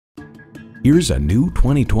Here's a new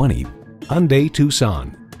 2020 Hyundai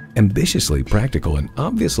Tucson. Ambitiously practical and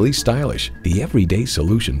obviously stylish, the everyday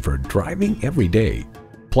solution for driving every day.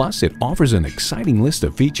 Plus, it offers an exciting list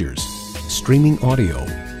of features: streaming audio,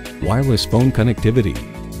 wireless phone connectivity,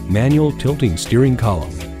 manual tilting steering column,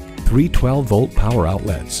 3 12-volt power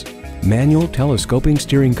outlets, manual telescoping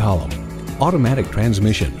steering column, automatic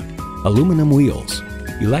transmission, aluminum wheels,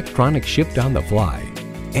 electronic shift on the fly,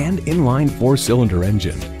 and inline 4-cylinder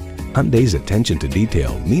engine. Hyundai's attention to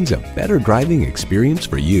detail means a better driving experience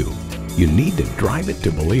for you. You need to drive it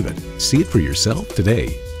to believe it. See it for yourself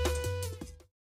today.